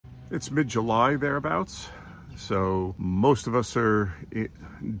It's mid-July thereabouts, so most of us are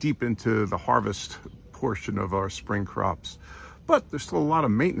deep into the harvest portion of our spring crops. But there's still a lot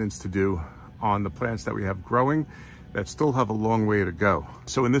of maintenance to do on the plants that we have growing that still have a long way to go.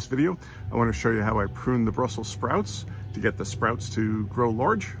 So in this video, I want to show you how I prune the Brussels sprouts to get the sprouts to grow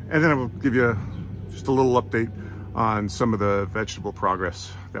large. And then I will give you just a little update on some of the vegetable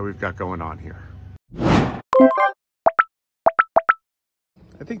progress that we've got going on here.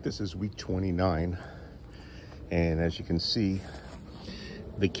 I think this is week 29, and as you can see,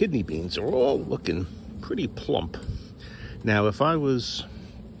 the kidney beans are all looking pretty plump. Now, if I was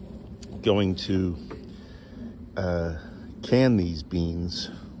going to can these beans,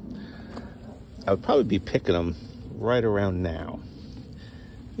 I would probably be picking them right around now.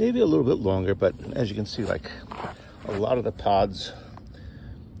 Maybe a little bit longer, but as you can see, like a lot of the pods,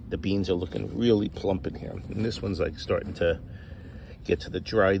 the beans are looking really plump in here. And this one's like starting to get to the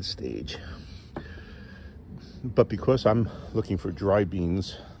dried stage. But because I'm looking for dry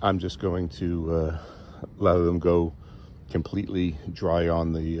beans, I'm just going to allow them go completely dry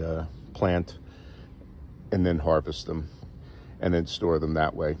on the plant and then harvest them and then store them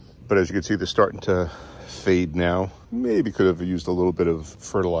that way. But as you can see, they're starting to fade now. Maybe could have used a little bit of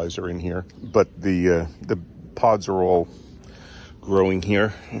fertilizer in here, but the pods are all growing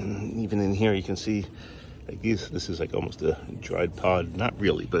here. And even in here, you can see like this is like almost a dried pod. Not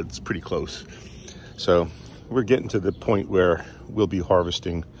really, but it's pretty close. So we're getting to the point where we'll be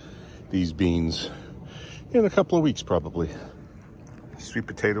harvesting these beans in a couple of weeks probably. Sweet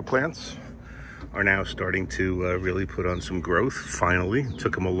potato plants are now starting to really put on some growth. Finally, it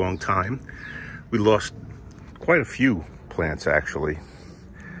took them a long time. We lost quite a few plants actually.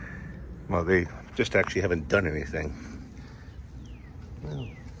 Well, they just actually haven't done anything. Well,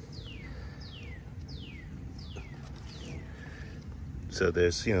 so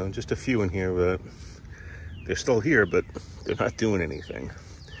there's, you know, just a few in here, but they're still here, but they're not doing anything.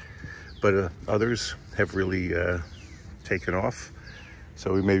 But others have really taken off.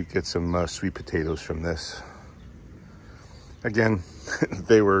 So we may get some sweet potatoes from this. Again,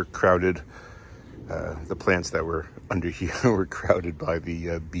 they were crowded. The plants that were under here were crowded by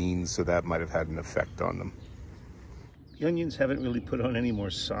the beans, so that might have had an effect on them. The onions haven't really put on any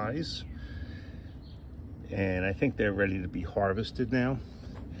more size, and I think they're ready to be harvested now,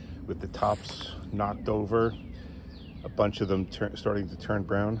 with the tops knocked over, a bunch of them starting to turn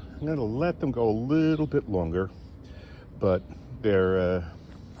brown. I'm going to let them go a little bit longer, but they're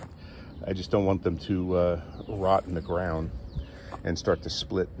I just don't want them to rot in the ground and start to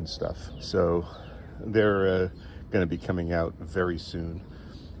split and stuff. So they're going to be coming out very soon.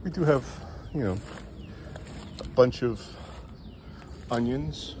 We do have, you know, a bunch of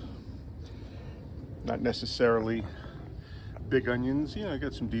onions, not necessarily big onions. You know, I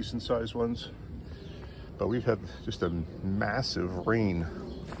got some decent sized ones, but we've had just a massive rain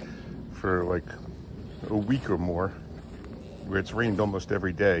for like a week or more, where it's rained almost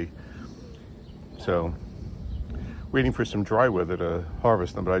every day. So waiting for some dry weather to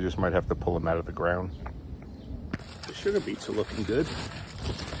harvest them, but I just might have to pull them out of the ground. The sugar beets are looking good.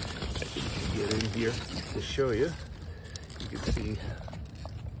 I can get in here to show you. You can see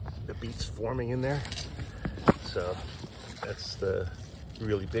the beets forming in there. So that's the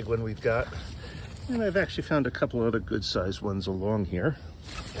really big one we've got. And I've actually found a couple other good sized ones along here.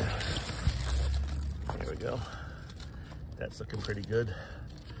 There we go. That's looking pretty good.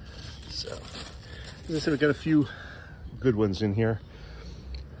 So, as I said, we've got a few good ones in here.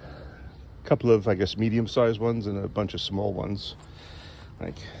 A couple of, I guess, medium-sized ones and a bunch of small ones,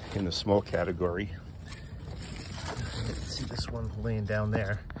 like in the small category. You can see this one laying down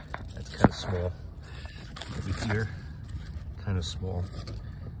there. That's kind of small. Maybe here, kind of small.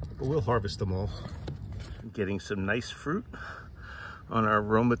 But we'll harvest them all. Getting some nice fruit on our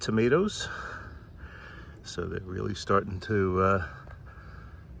Roma tomatoes. So they're really starting to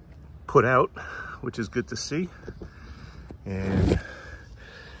put out, which is good to see. And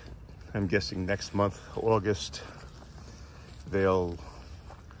I'm guessing next month, August, they'll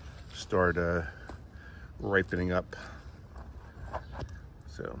start ripening up.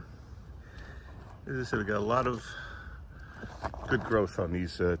 So, as I said, we got a lot of good growth on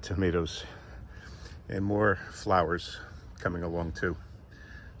these tomatoes, and more flowers coming along too.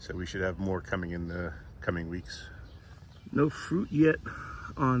 So we should have more coming in the coming weeks. No fruit yet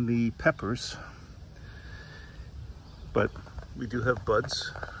on the peppers, but we do have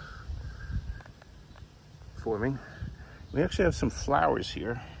buds forming. We actually have some flowers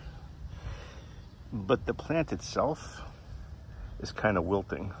here, but the plant itself is kind of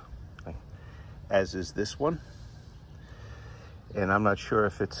wilting, as is this one. And I'm not sure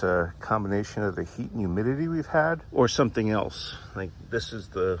if it's a combination of the heat and humidity we've had or something else. Like this is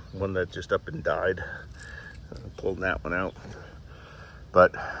the one that just up and died. Pulled that one out.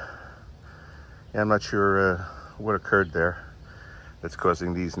 But yeah, I'm not sure what occurred there that's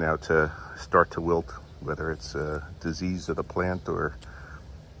causing these now to start to wilt, whether it's a disease of the plant or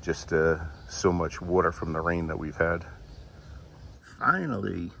just so much water from the rain that we've had.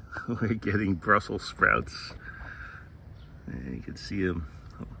 Finally, we're getting Brussels sprouts. And you can see them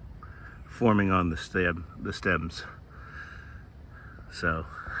forming on the stems. So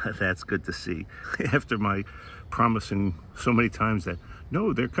that's good to see. After my promising so many times that,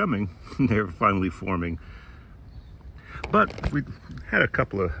 no, they're coming, they're finally forming. But we had a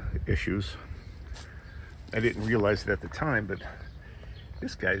couple of issues. I didn't realize it at the time, but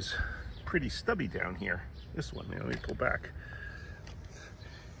this guy's pretty stubby down here. This one, let me pull back.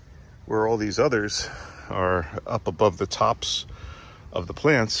 Where all these others are up above the tops of the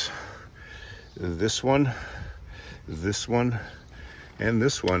plants, this one, and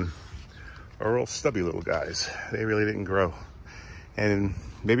this one are all stubby little guys. They really didn't grow. And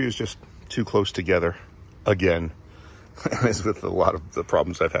maybe it was just too close together again, as with a lot of the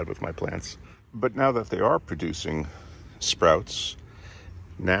problems I've had with my plants. But now that they are producing sprouts,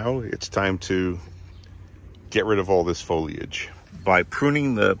 now it's time to get rid of all this foliage. By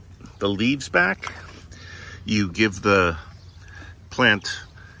pruning the leaves back, you give the plant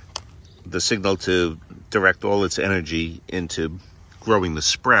the signal to direct all its energy into growing the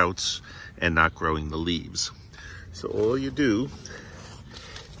sprouts and not growing the leaves. So all you do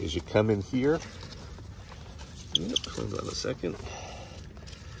is you come in here. Hold on a second.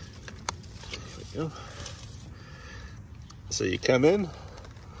 There we go. So you come in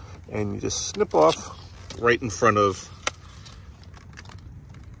and you just snip off right in front of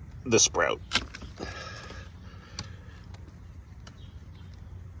the sprout.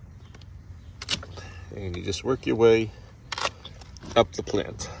 And you just work your way up the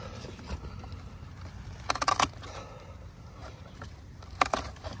plant.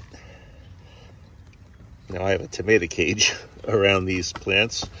 Now I have a tomato cage around these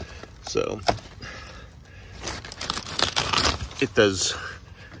plants, so it does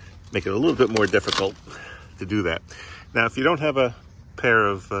make it a little bit more difficult to do that. Now, if you don't have a pair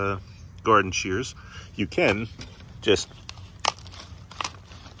of garden shears, you can just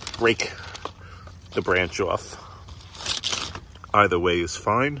break the branch off. Either way is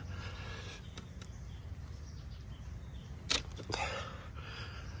fine.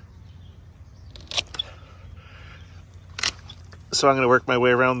 So I'm going to work my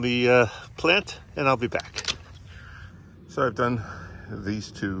way around the plant and I'll be back. So I've done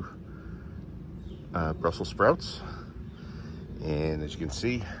these two Brussels sprouts, and as you can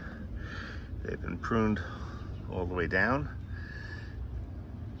see, they've been pruned all the way down.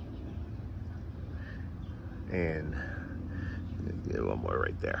 And get one more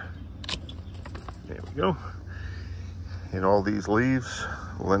right there. There we go. And all these leaves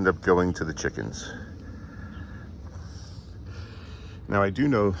will end up going to the chickens. Now, I do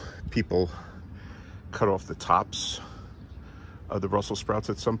know people cut off the tops of the Brussels sprouts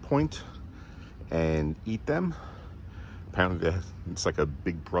at some point and eat them. Apparently it's like a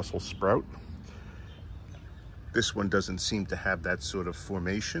big Brussels sprout. This one doesn't seem to have that sort of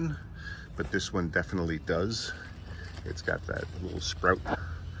formation, but this one definitely does. It's got that little sprout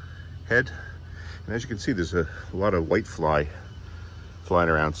head. And as you can see, there's a lot of white fly flying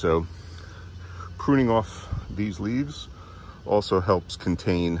around. So pruning off these leaves also helps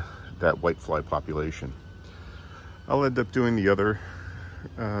contain that whitefly population. I'll end up doing the other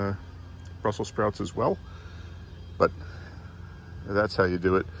Brussels sprouts as well, but that's how you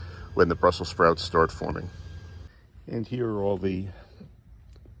do it when the Brussels sprouts start forming. And here are all the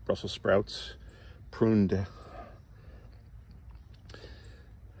Brussels sprouts pruned.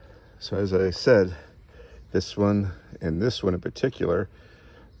 So as I said, this one and this one in particular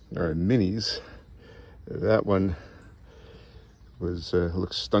are minis. That one was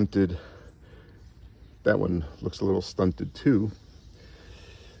looks stunted. That one looks a little stunted too,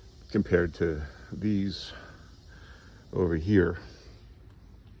 compared to these over here.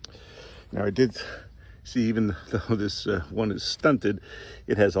 Now I did see, even though this one is stunted,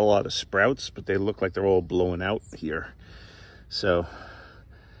 it has a lot of sprouts, but they look like they're all blowing out here. So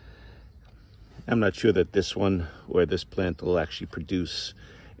I'm not sure that this one or this plant will actually produce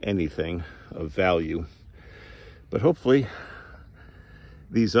anything of value, but hopefully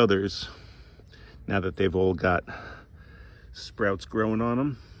these others, now that they've all got sprouts growing on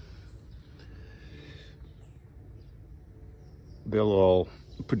them, they'll all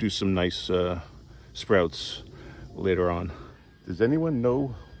produce some nice sprouts later on. Does anyone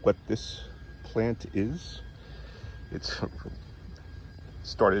know what this plant is? It's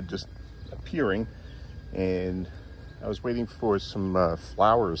started just appearing, and I was waiting for some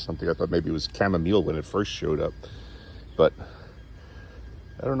flower or something. I thought maybe it was chamomile when it first showed up, but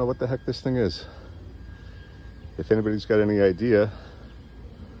I don't know what the heck this thing is. If anybody's got any idea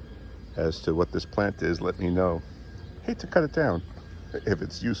as to what this plant is, let me know. Hate to cut it down if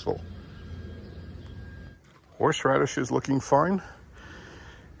it's useful. Horseradish is looking fine.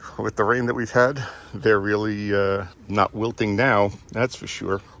 With the rain that we've had, they're really not wilting now, that's for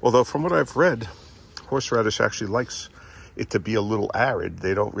sure. Although from what I've read, horseradish actually likes it to be a little arid.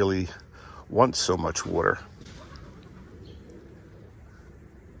 They don't really want so much water.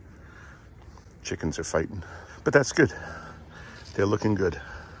 Chickens are fighting, but that's good. They're looking good.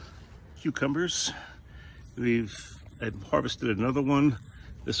 Cucumbers, I've harvested another one.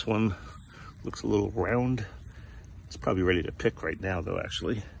 This one looks a little round. It's probably ready to pick right now though,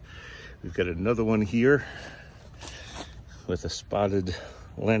 actually. We've got another one here with a spotted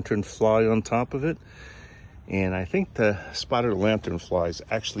lanternfly on top of it. And I think the spotted lanternflies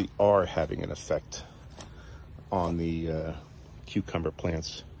actually are having an effect on the cucumber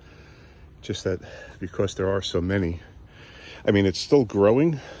plants. Just that because there are so many. I mean, it's still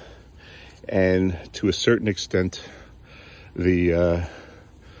growing, and to a certain extent, the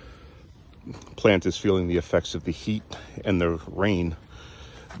plant is feeling the effects of the heat and the rain.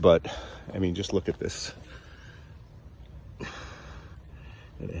 But I mean, just look at this.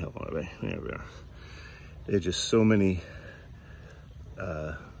 Where the hell are they? There we are. There are just so many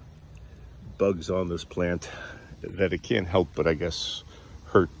bugs on this plant that it can't help but, I guess,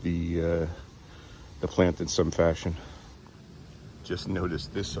 hurt the plant in some fashion. Just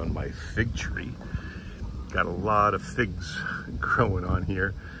noticed this on my fig tree. Got a lot of figs growing on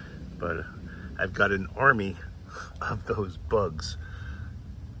here, but I've got an army of those bugs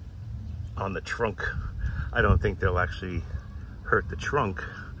on the trunk. I don't think they'll actually hurt the trunk,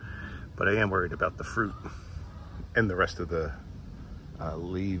 but I am worried about the fruit and the rest of the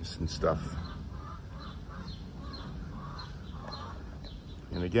leaves and stuff.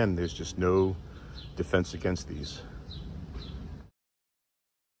 And again, there's just no defense against these.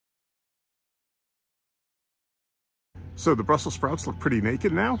 So the Brussels sprouts look pretty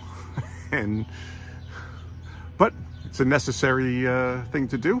naked now, but it's a necessary thing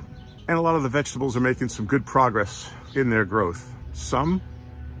to do. And a lot of the vegetables are making some good progress in their growth. Some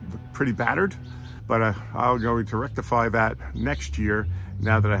look pretty battered, but I'm going to rectify that next year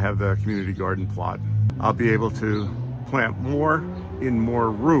now that I have the community garden plot. I'll be able to plant more in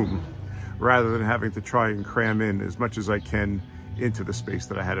more room rather than having to try and cram in as much as I can into the space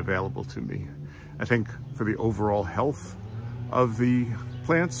that I had available to me. I think for the overall health of the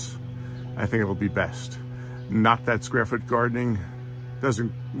plants, I think it'll be best. Not that square foot gardening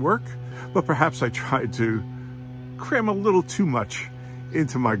doesn't work, but perhaps I tried to cram a little too much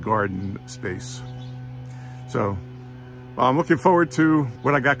into my garden space. So I'm looking forward to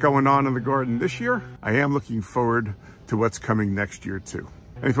what I got going on in the garden this year. I am looking forward to what's coming next year too.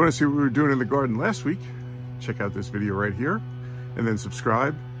 And if you want to see what we were doing in the garden last week, check out this video right here, and then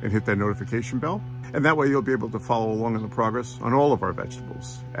subscribe and hit that notification bell. And that way you'll be able to follow along in the progress on all of our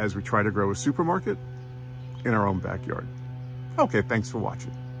vegetables as we try to grow a supermarket in our own backyard. Okay, thanks for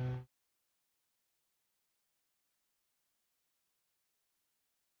watching.